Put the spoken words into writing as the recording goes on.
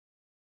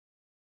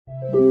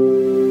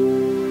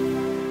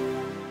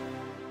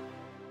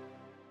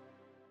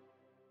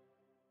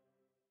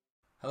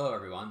Hello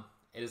everyone.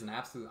 It is an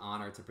absolute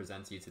honor to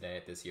present to you today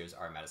at this year's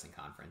Our Medicine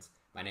Conference.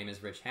 My name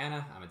is Rich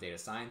Hanna. I'm a data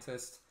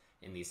scientist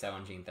in the Cell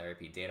and Gene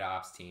Therapy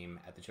Dataops team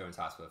at the Children's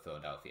Hospital of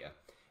Philadelphia.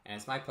 And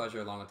it's my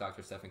pleasure, along with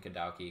Dr. Stephan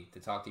Kadauke, to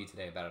talk to you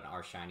today about an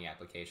R-Shiny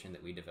application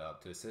that we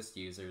developed to assist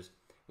users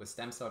with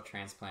stem cell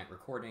transplant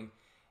recording,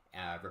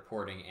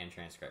 reporting, and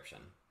transcription.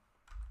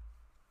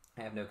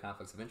 I have no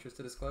conflicts of interest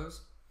to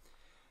disclose.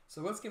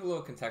 So let's give a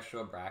little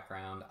contextual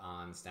background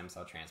on stem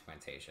cell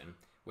transplantation,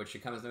 which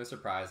should come as no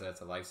surprise that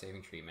it's a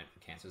life-saving treatment for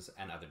cancers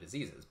and other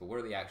diseases. But what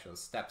are the actual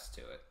steps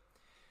to it?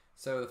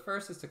 So the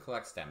first is to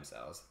collect stem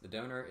cells. The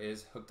donor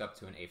is hooked up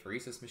to an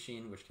apheresis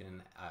machine, which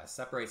can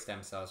separate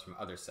stem cells from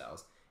other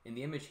cells. In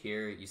the image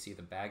here, you see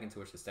the bag into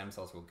which the stem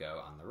cells will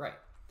go on the right.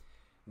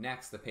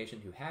 Next, the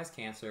patient who has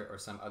cancer or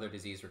some other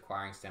disease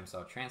requiring stem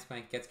cell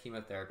transplant gets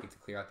chemotherapy to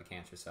clear out the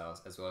cancer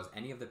cells, as well as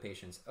any of the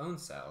patient's own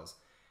cells,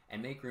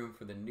 and make room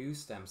for the new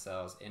stem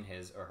cells in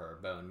his or her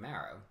bone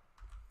marrow.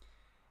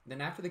 Then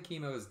after the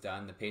chemo is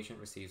done, the patient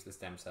receives the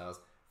stem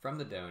cells from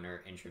the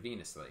donor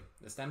intravenously.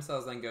 The stem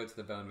cells then go to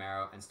the bone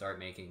marrow and start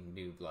making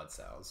new blood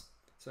cells.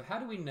 So how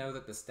do we know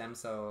that the stem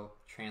cell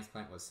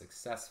transplant was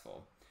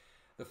successful?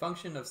 The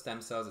function of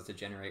stem cells is to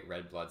generate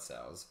red blood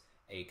cells,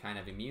 a kind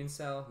of immune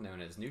cell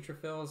known as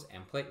neutrophils,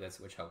 and platelets,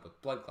 which help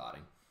with blood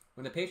clotting.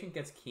 When the patient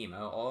gets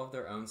chemo, all of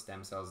their own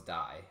stem cells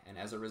die, and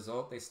as a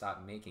result, they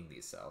stop making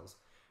these cells.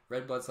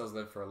 Red blood cells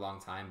live for a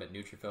long time, but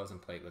neutrophils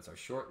and platelets are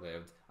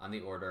short-lived, on the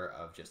order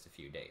of just a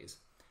few days.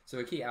 So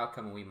a key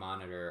outcome when we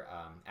monitor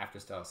after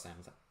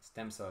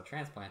stem cell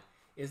transplant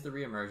is the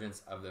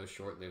reemergence of those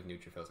short-lived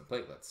neutrophils and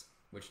platelets,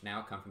 which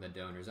now come from the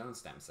donor's own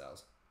stem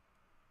cells.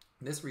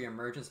 This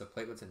reemergence of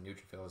platelets and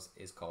neutrophils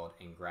is called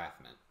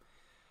engraftment.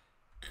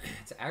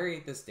 To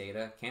aggregate this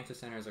data, cancer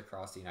centers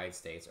across the United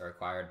States are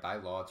required by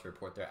law to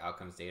report their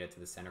outcomes data to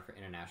the Center for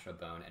International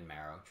Bone and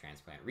Marrow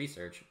Transplant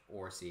Research,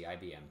 or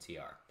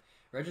CIBMTR.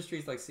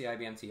 Registries like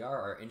CIBMTR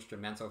are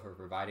instrumental for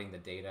providing the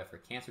data for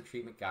cancer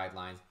treatment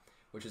guidelines,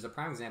 which is a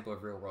prime example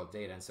of real-world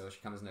data, and so it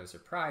should come as no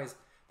surprise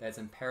that it's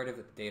imperative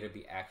that the data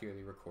be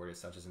accurately recorded,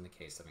 such as in the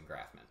case of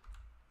engraftment.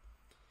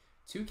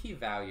 Two key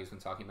values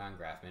when talking about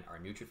engraftment are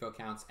neutrophil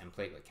counts and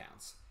platelet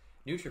counts.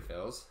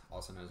 Neutrophils,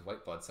 also known as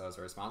white blood cells,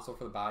 are responsible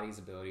for the body's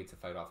ability to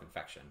fight off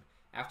infection.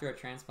 After a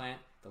transplant,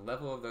 the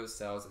level of those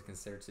cells is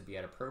considered to be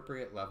at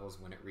appropriate levels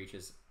when it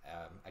reaches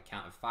a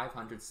count of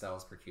 500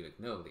 cells per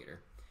cubic milliliter.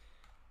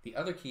 The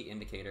other key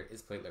indicator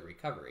is platelet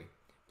recovery.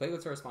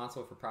 Platelets are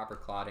responsible for proper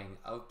clotting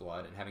of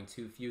blood, and having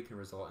too few can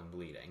result in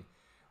bleeding.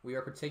 We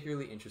are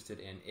particularly interested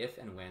in if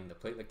and when the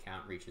platelet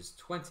count reaches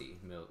 20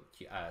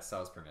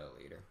 cells per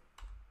milliliter.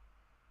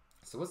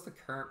 So what's the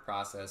current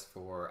process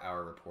for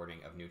our reporting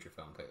of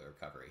neutrophil and platelet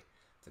recovery?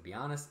 To be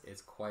honest,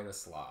 it's quite a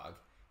slog.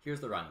 Here's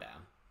the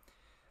rundown.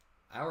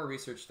 Our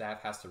research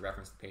staff has to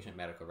reference the patient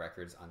medical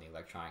records on the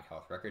electronic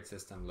health record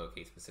system,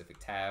 locate specific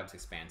tabs,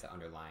 expand to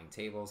underlying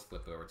tables,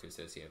 flip over to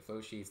associated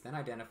flow sheets, then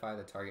identify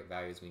the target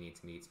values we need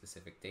to meet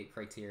specific date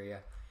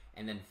criteria,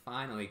 and then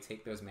finally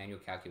take those manual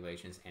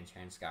calculations and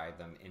transcribe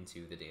them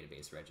into the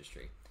database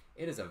registry.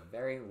 It is a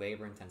very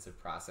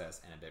labor-intensive process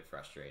and a bit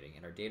frustrating,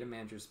 and our data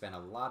managers spend a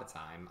lot of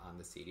time on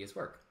this tedious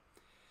work.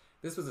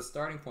 This was a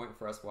starting point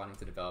for us wanting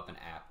to develop an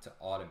app to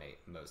automate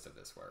most of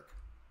this work.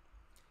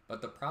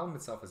 But the problem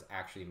itself is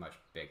actually much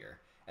bigger.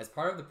 As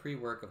part of the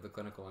pre-work of the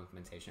clinical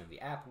implementation of the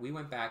app, we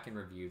went back and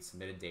reviewed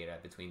submitted data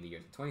between the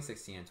years of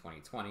 2016 and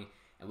 2020,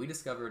 and we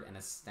discovered an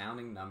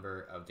astounding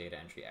number of data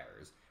entry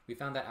errors. We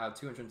found that out of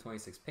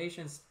 226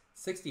 patients,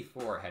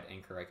 64 had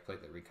incorrect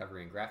platelet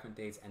recovery engraftment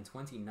dates, and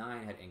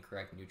 29 had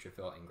incorrect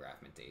neutrophil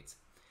engraftment dates.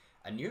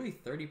 A nearly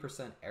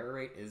 30% error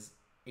rate is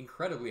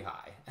incredibly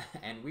high,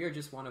 and we are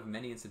just one of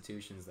many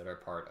institutions that are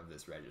part of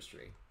this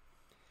registry.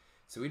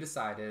 So we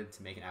decided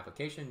to make an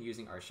application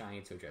using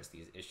R-Shiny to address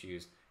these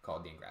issues,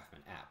 called the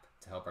Engraftment app,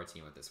 to help our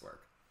team with this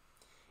work.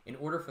 In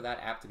order for that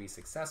app to be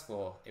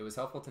successful, it was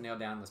helpful to nail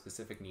down the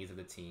specific needs of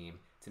the team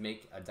to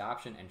make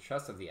adoption and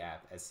trust of the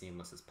app as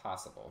seamless as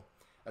possible.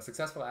 A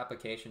successful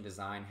application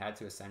design had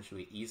to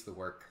essentially ease the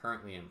work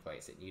currently in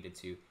place. It needed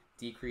to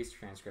decrease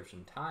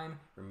transcription time,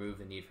 remove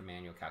the need for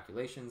manual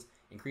calculations,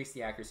 increase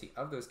the accuracy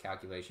of those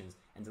calculations,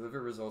 and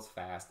deliver results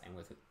fast and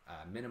with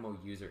minimal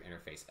user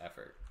interface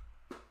effort.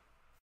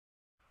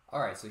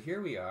 Alright, so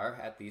here we are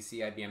at the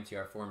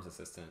CIBMTR Forms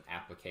Assistant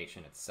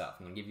application itself.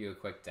 I'm going to give you a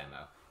quick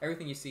demo.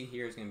 Everything you see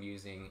here is going to be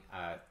using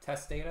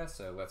test data,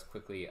 so let's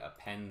quickly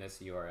append this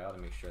URL to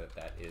make sure that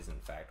that is in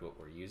fact what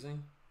we're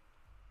using.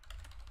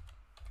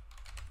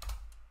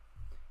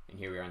 And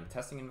here we are in the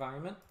testing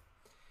environment.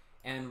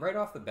 And right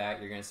off the bat,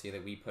 you're going to see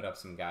that we put up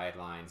some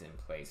guidelines in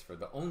place for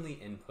the only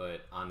input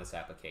on this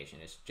application.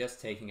 It's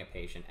just taking a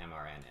patient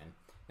MRN in.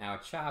 Now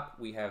at CHOP,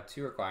 we have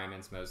two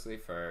requirements mostly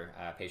for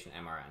patient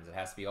MRNs. It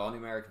has to be all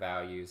numeric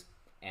values,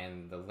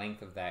 and the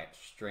length of that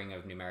string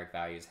of numeric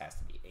values has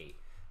to be 8.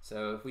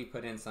 So if we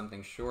put in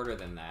something shorter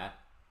than that,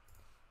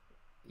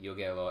 you'll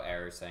get a little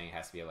error saying it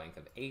has to be a length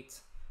of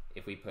 8.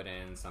 If we put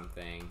in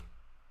something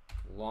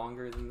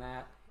longer than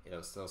that,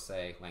 it'll still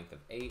say length of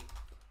 8.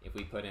 If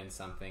we put in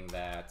something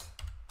that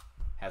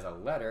has a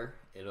letter,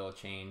 it'll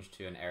change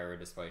to an error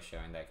display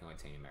showing that it can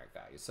contain numeric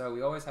values. So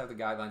we always have the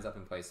guidelines up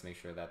in place to make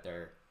sure that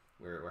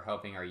we're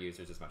helping our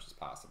users as much as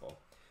possible.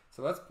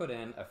 So let's put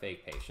in a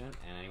fake patient,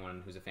 and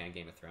anyone who's a fan of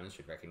Game of Thrones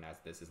should recognize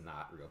this is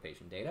not real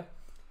patient data.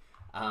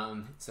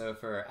 So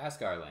for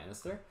Asghar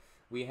Lannister,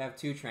 we have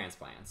 2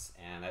 transplants,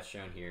 and that's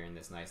shown here in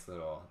this nice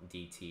little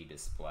DT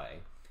display.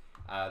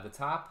 The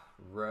top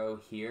row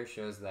here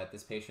shows that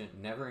this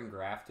patient never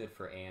engrafted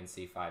for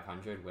ANC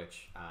 500,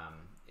 which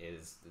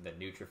is the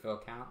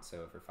neutrophil count,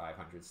 so for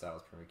 500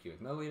 cells per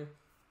cubic milliliter.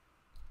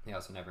 They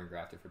also never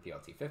engrafted for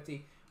PLT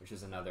 50, which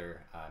is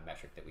another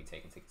metric that we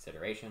take into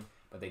consideration,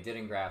 but they did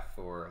engraft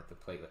for the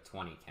platelet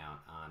 20 count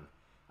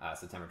on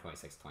September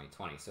 26,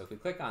 2020. So if we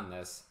click on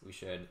this, we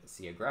should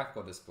see a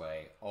graphical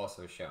display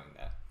also showing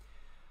that.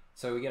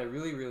 So we get a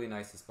really, really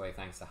nice display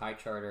thanks to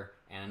HiCharter,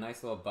 and a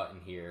nice little button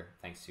here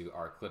thanks to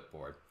our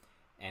clipboard.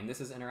 And this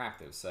is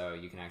interactive, so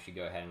you can actually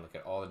go ahead and look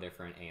at all the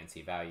different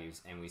ANC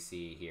values, and we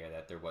see here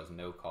that there was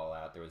no call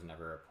out, there was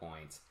never a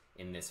point.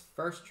 In this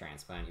first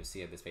transplant, you'll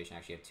see that this patient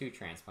actually had 2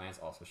 transplants,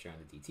 also shown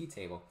in the DT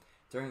table.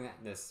 During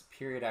this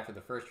period after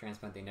the first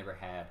transplant, they never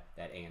had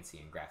that ANC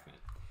engraftment.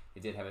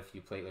 They did have a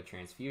few platelet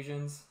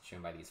transfusions,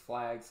 shown by these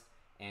flags,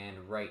 and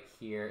right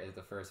here is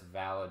the first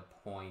valid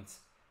point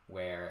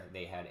where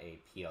they had a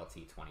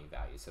PLT 20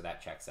 value, so that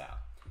checks out.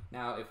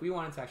 Now, if we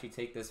wanted to actually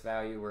take this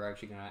value, we're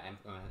actually going to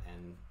implement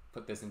and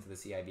put this into the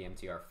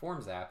CID-MTR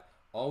Forms app.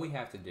 All we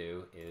have to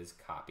do is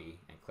copy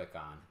and click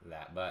on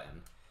that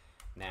button.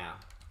 Now,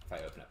 if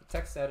I open up the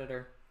text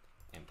editor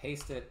and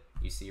paste it,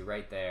 you see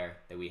right there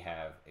that we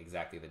have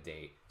exactly the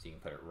date, so you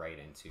can put it right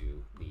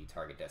into the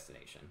target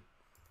destination.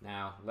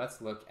 Now,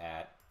 let's look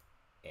at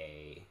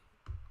a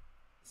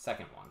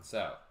second one.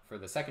 So, for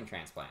the second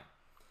transplant,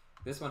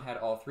 this one had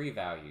all 3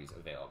 values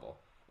available,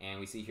 and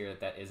we see here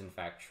that that is in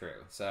fact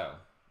true. So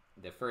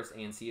the first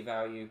ANC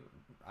value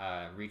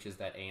reaches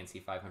that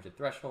ANC 500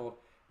 threshold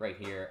right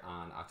here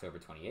on October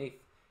 28th.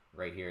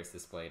 Right here it's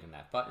displayed in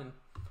that button.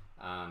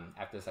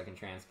 After the second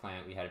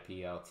transplant, we had a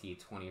PLT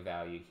 20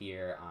 value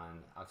here on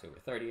October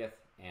 30th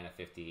and a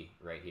 50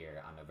 right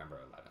here on November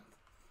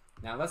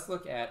 11th. Now let's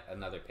look at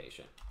another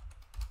patient.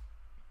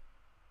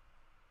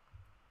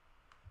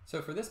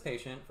 So for this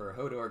patient, for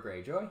Hodor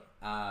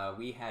Greyjoy,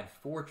 we had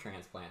 4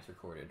 transplants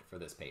recorded for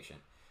this patient.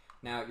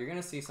 Now you're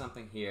going to see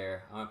something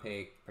here. I want to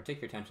pay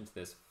particular attention to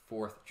this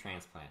 4th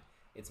transplant.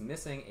 It's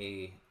missing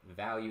a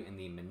value in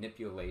the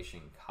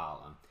manipulation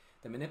column.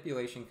 The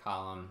manipulation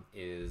column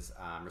is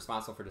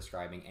responsible for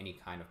describing any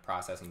kind of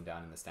processing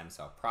done in the stem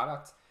cell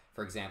product.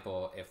 For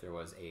example, if there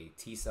was a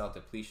T cell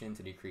depletion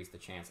to decrease the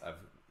chance of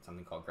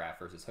something called graft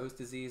versus host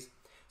disease.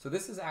 So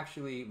this is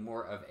actually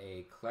more of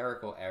a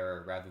clerical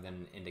error rather than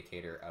an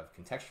indicator of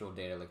contextual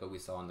data like what we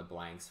saw in the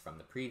blanks from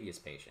the previous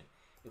patient.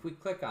 If we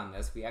click on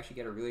this, we actually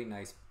get a really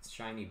nice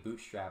shiny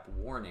bootstrap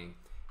warning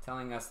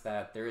telling us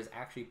that there is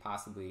actually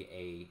possibly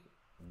a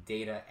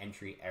data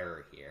entry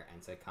error here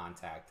and to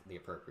contact the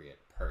appropriate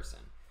person.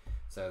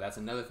 So that's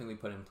another thing we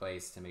put in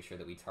place to make sure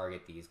that we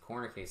target these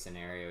corner case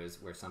scenarios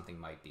where something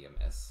might be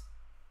amiss.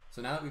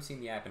 So now that we've seen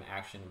the app in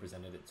action and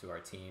presented it to our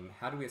team,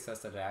 how do we assess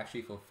that it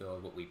actually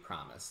fulfilled what we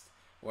promised?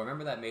 Well,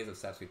 remember that maze of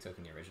steps we took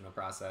in the original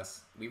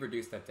process? We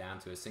reduced that down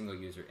to a single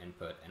user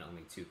input and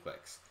only 2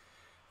 clicks,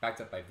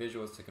 backed up by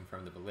visuals to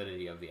confirm the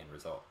validity of the end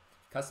result.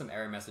 Custom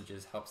error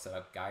messages help set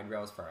up guide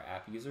rails for our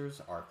app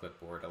users. Our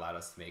clipboard allowed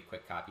us to make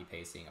quick copy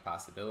pasting a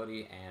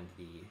possibility, and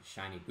the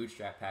shiny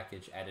bootstrap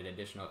package added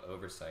additional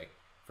oversight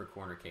for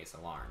corner case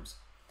alarms.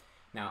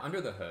 Now,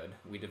 under the hood,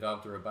 we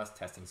developed a robust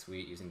testing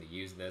suite using the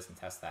use this and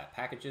test that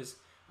packages.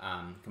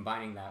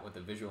 Combining that with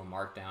the visual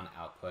markdown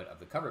output of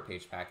the cover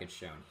page package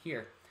shown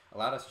here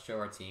allowed us to show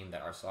our team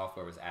that our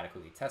software was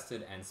adequately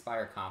tested and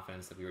inspire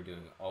confidence that we were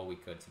doing all we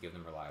could to give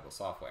them reliable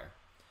software.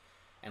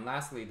 And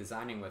lastly,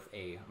 designing with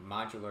a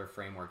modular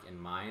framework in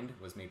mind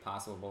was made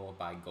possible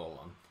by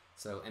Golem.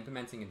 So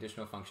implementing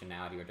additional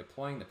functionality or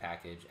deploying the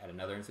package at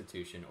another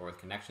institution or with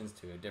connections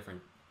to a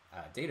different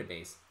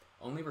database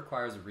only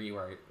requires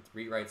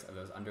rewrites of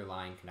those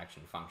underlying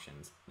connection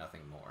functions,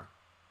 nothing more.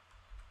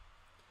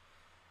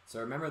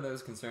 So remember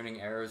those concerning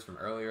errors from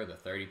earlier, the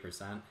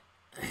 30%?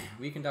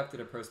 We conducted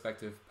a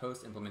prospective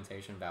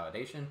post-implementation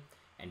validation,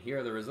 and here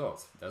are the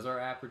results. Does our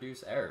app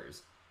reduce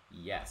errors?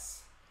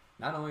 Yes.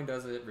 Not only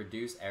does it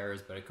reduce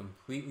errors, but it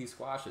completely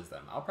squashes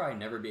them. I'll probably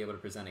never be able to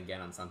present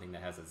again on something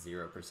that has a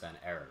 0%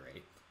 error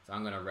rate, so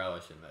I'm going to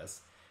relish in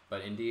this.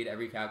 But indeed,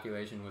 every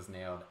calculation was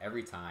nailed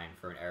every time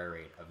for an error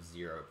rate of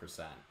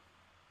 0%.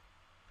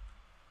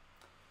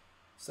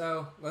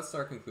 So let's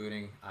start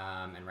concluding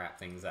and wrap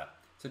things up.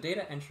 So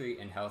data entry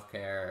in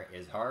healthcare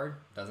is hard,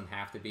 doesn't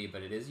have to be,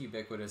 but it is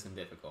ubiquitous and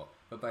difficult.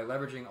 But by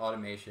leveraging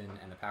automation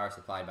and the power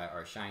supplied by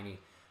our Shiny,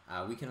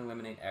 we can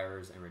eliminate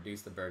errors and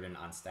reduce the burden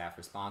on staff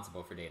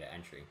responsible for data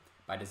entry.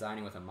 By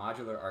designing with a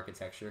modular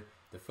architecture,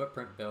 the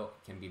footprint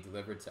built can be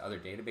delivered to other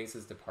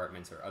databases,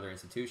 departments, or other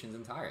institutions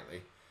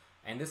entirely.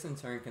 And this in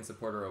turn can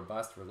support a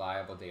robust,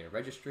 reliable data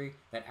registry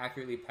that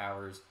accurately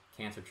powers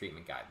cancer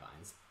treatment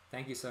guidelines.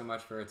 Thank you so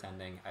much for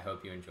attending. I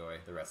hope you enjoy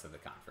the rest of the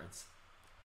conference.